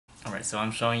Alright, so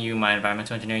I'm showing you my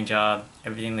environmental engineering job.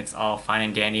 Everything looks all fine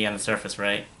and dandy on the surface,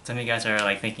 right? Some of you guys are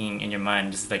like thinking in your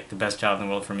mind, this is like the best job in the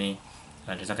world for me.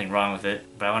 There's nothing wrong with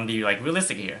it. But I want to be like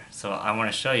realistic here. So I want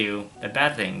to show you the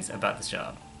bad things about this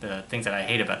job. The things that I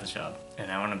hate about this job. And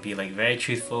I want to be like very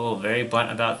truthful, very blunt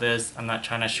about this. I'm not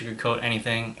trying to sugarcoat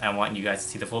anything. I want you guys to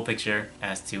see the full picture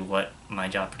as to what my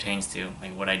job pertains to.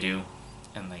 Like what I do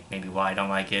and like maybe why I don't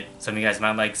like it. Some of you guys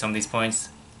might like some of these points.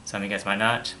 Some of you guys might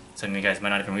not. Some of you guys might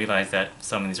not even realize that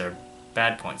some of these are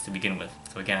bad points to begin with.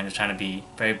 So again, I'm just trying to be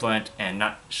very blunt and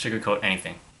not sugarcoat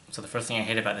anything. So the first thing I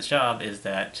hate about this job is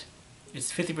that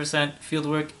it's 50%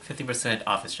 fieldwork, 50%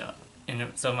 office job. In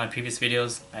some of my previous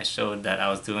videos, I showed that I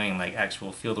was doing like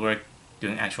actual fieldwork,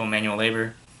 doing actual manual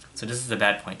labor. So this is a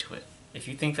bad point to it. If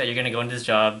you think that you're gonna go into this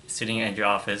job sitting at your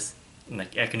office in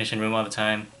like air-conditioned room all the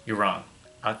time, you're wrong.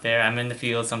 Out there, I'm in the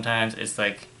field sometimes, it's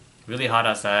like really hot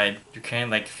outside. You're carrying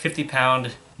like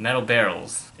 50-pound metal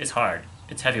barrels. It's hard.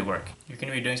 It's heavy work. You're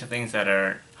going to be doing some things that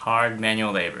are hard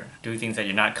manual labor, doing things that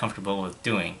you're not comfortable with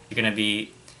doing. You're going to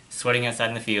be sweating outside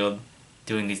in the field,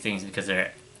 doing these things because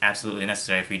they're absolutely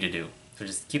necessary for you to do. So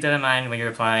just keep that in mind when you're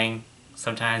applying.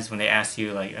 Sometimes when they ask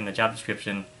you, like in the job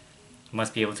description, you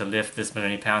must be able to lift this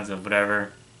many pounds of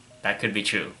whatever, that could be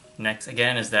true. Next,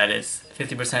 again, is that it's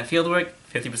 50% field work,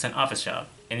 50% office job.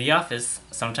 In the office,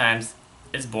 sometimes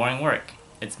it's boring work.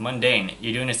 It's mundane.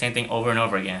 You're doing the same thing over and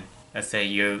over again. Let's say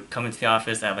you come into the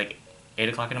office at like 8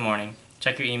 o'clock in the morning,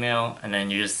 check your email, and then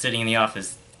you're just sitting in the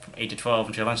office from 8 to 12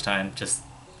 until lunchtime, just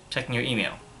checking your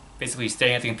email. Basically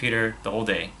staring at the computer the whole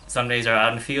day. Some days are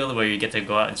out in the field where you get to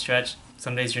go out and stretch.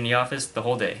 Some days you're in the office the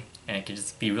whole day. And it can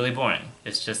just be really boring.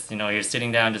 It's just, you know, you're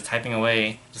sitting down just typing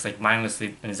away, just like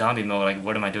mindlessly in zombie mode, like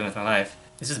what am I doing with my life?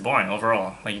 It's just boring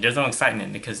overall. Like there's no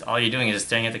excitement because all you're doing is just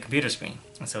staring at the computer screen.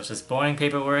 And so it's just boring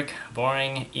paperwork,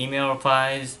 boring email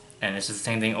replies, and it's just the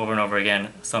same thing over and over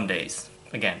again some days.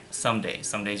 Again, some days.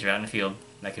 Some days you're out in the field.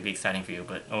 That could be exciting for you,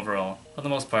 but overall, for the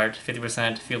most part,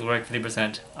 50% field work,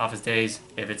 50% office days.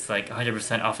 If it's like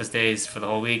 100% office days for the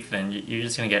whole week, then you're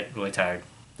just gonna get really tired.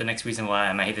 The next reason why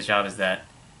I might hate this job is that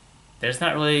there's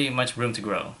not really much room to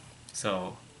grow.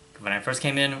 So when I first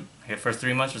came in, the first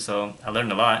 3 months or so, I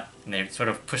learned a lot, and they sort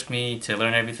of pushed me to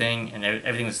learn everything, and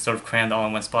everything was sort of crammed all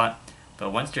in one spot.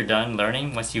 But once you're done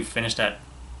learning, once you've finished that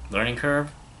learning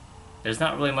curve, there's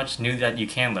not really much new that you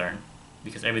can learn,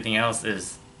 because everything else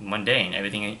is mundane.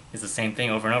 Everything is the same thing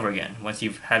over and over again. Once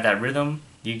you've had that rhythm,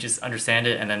 you just understand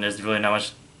it, and then there's really not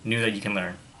much new that you can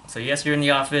learn. So yes, you're in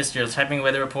the office, you're typing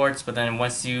away the reports, but then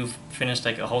once you've finished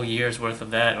like a whole year's worth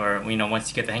of that, or you know, once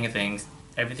you get the hang of things,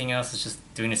 everything else is just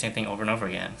doing the same thing over and over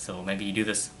again. So maybe you do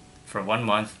this for 1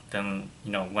 month, then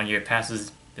you know 1 year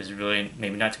passes, there's really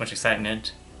maybe not too much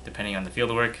excitement, depending on the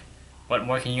field work. What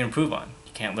more can you improve on?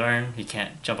 You can't learn, you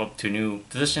can't jump up to a new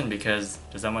position because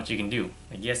there's not much you can do.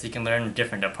 Like yes, you can learn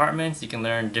different departments, you can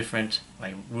learn different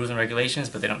like rules and regulations,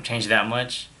 but they don't change that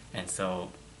much, and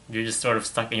so you're just sort of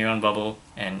stuck in your own bubble,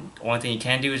 and the only thing you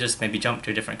can do is just maybe jump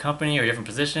to a different company or a different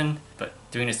position, but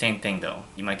doing the same thing though.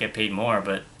 You might get paid more,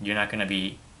 but you're not going to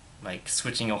be like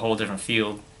switching a whole different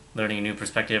field, learning a new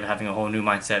perspective, having a whole new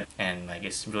mindset, and like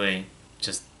it's really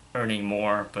just earning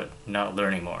more but not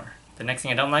learning more. The next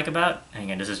thing I don't like about, and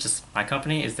again this is just my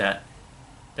company, is that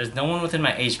there's no one within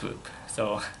my age group.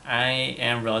 So I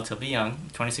am relatively young,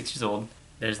 26 years old.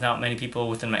 There's not many people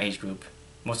within my age group.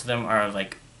 Most of them are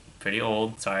like pretty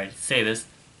old, sorry to say this.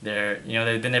 They're, you know,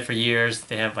 they've been there for years,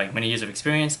 they have like many years of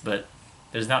experience, but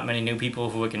there's not many new people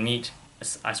who I can meet.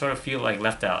 I sort of feel like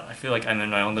left out. I feel like I'm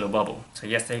in my own little bubble. So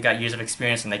yes, they've got years of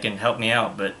experience and they can help me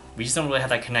out, but we just don't really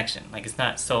have that connection. Like it's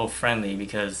not so friendly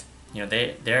because, you know,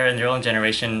 they're in their own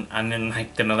generation, I'm in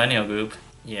like the millennial group.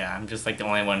 Yeah, I'm just like the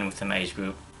only one within my age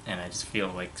group, and I just feel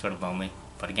like sort of lonely.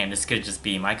 But again, this could just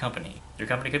be my company. Your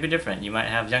company could be different. You might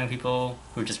have young people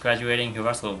who are just graduating who are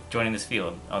also joining this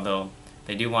field, although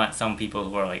they do want some people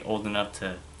who are like old enough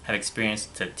to have experience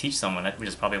to teach someone, which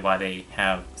is probably why they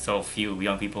have so few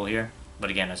young people here.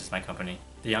 But again, that's just my company.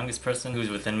 The youngest person who's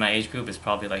within my age group is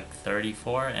probably like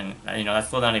 34, and you know, that's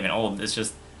still not even old. It's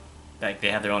just like they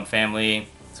have their own family,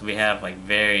 so we have like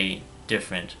very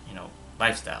different, you know,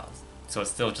 lifestyles. So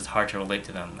it's still just hard to relate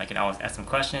to them. I can always ask them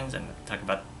questions and talk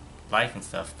about life and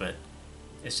stuff, but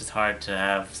it's just hard to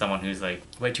have someone who's like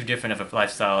way too different of a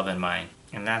lifestyle than mine.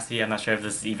 And lastly, I'm not sure if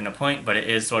this is even a point, but it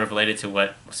is sort of related to what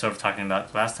I was sort of talking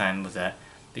about last time, was that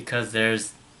because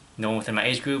there's no one within my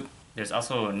age group, there's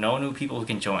also no new people who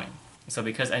can join. So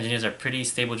because engineers are pretty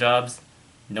stable jobs,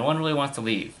 no one really wants to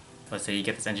leave. Let's say you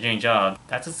get this engineering job,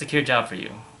 that's a secure job for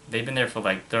you. They've been there for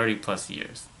like 30 plus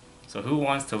years. So who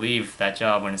wants to leave that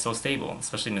job when it's so stable,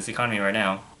 especially in this economy right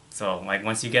now? So like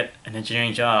once you get an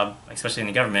engineering job, especially in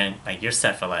the government, like you're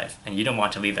set for life and you don't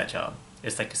want to leave that job.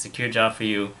 It's like a secure job for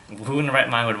you. Who in the right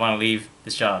mind would want to leave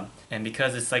this job? And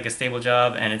because it's like a stable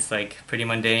job and it's like pretty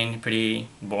mundane, pretty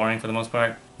boring for the most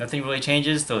part, nothing really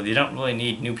changes, so you don't really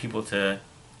need new people to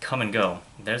come and go.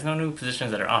 There's no new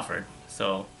positions that are offered.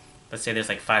 So let's say there's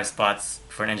like 5 spots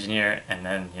for an engineer, and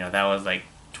then that was like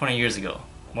 20 years ago.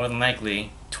 More than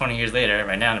likely 20 years later,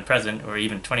 right now in the present, or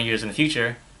even 20 years in the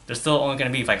future, there's still only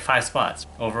going to be like 5 spots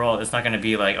overall. It's not going to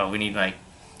be like, oh, we need like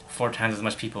 4 times as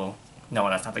much people. No,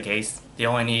 that's not the case. They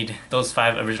only need those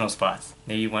 5 original spots.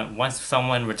 Maybe once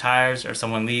someone retires or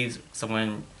someone leaves,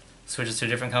 someone switches to a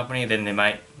different company, then they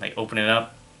might like open it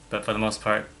up. But for the most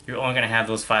part, you're only going to have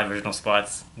those 5 original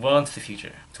spots well into the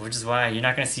future. So which is why you're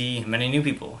not going to see many new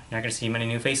people. You're not going to see many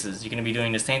new faces. You're going to be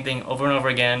doing the same thing over and over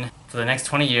again for the next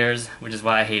 20 years, which is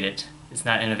why I hate it. It's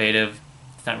not innovative.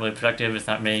 It's not really productive. It's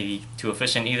not maybe too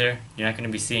efficient either. You're not going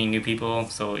to be seeing new people,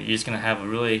 so you're just going to have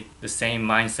really the same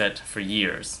mindset for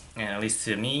years. And at least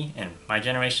to me and my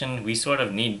generation, we sort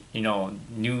of need,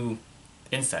 new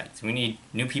insights. We need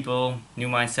new people, new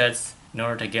mindsets in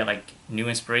order to get like new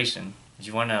inspiration. If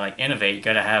you want to like innovate, you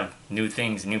gotta have new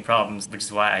things, new problems, which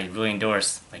is why I really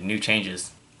endorse like new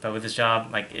changes. But with this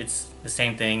job, like it's the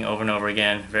same thing over and over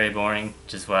again, very boring,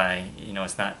 which is why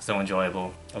it's not so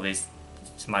enjoyable, at least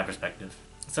it's my perspective.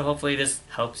 So hopefully this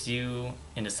helps you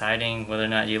in deciding whether or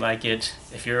not you like it.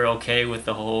 If you're okay with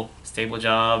the whole stable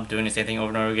job, doing the same thing over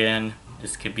and over again,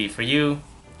 this could be for you.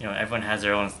 Everyone has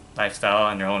their own lifestyle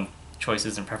and their own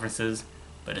choices and preferences.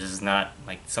 But this is not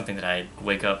like something that I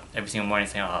wake up every single morning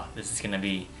saying, oh, this is going to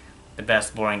be the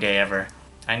best boring day ever.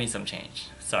 I need some change.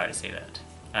 Sorry to say that.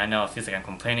 I know it feels like I'm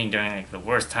complaining during like the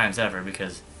worst times ever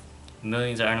because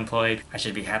millions are unemployed. I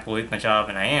should be happy with my job,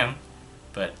 and I am.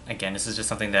 But again, this is just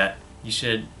something that you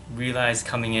should realize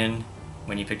coming in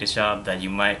when you pick this job, that you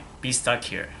might be stuck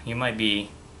here. You might be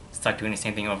stuck doing the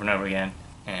same thing over and over again,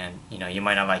 and you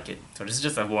might not like it. So this is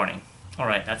just a warning.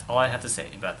 Alright, that's all I have to say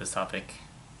about this topic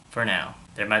for now.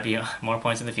 There might be more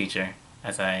points in the future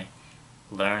as I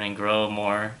learn and grow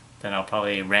more, then I'll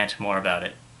probably rant more about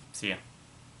it. See ya.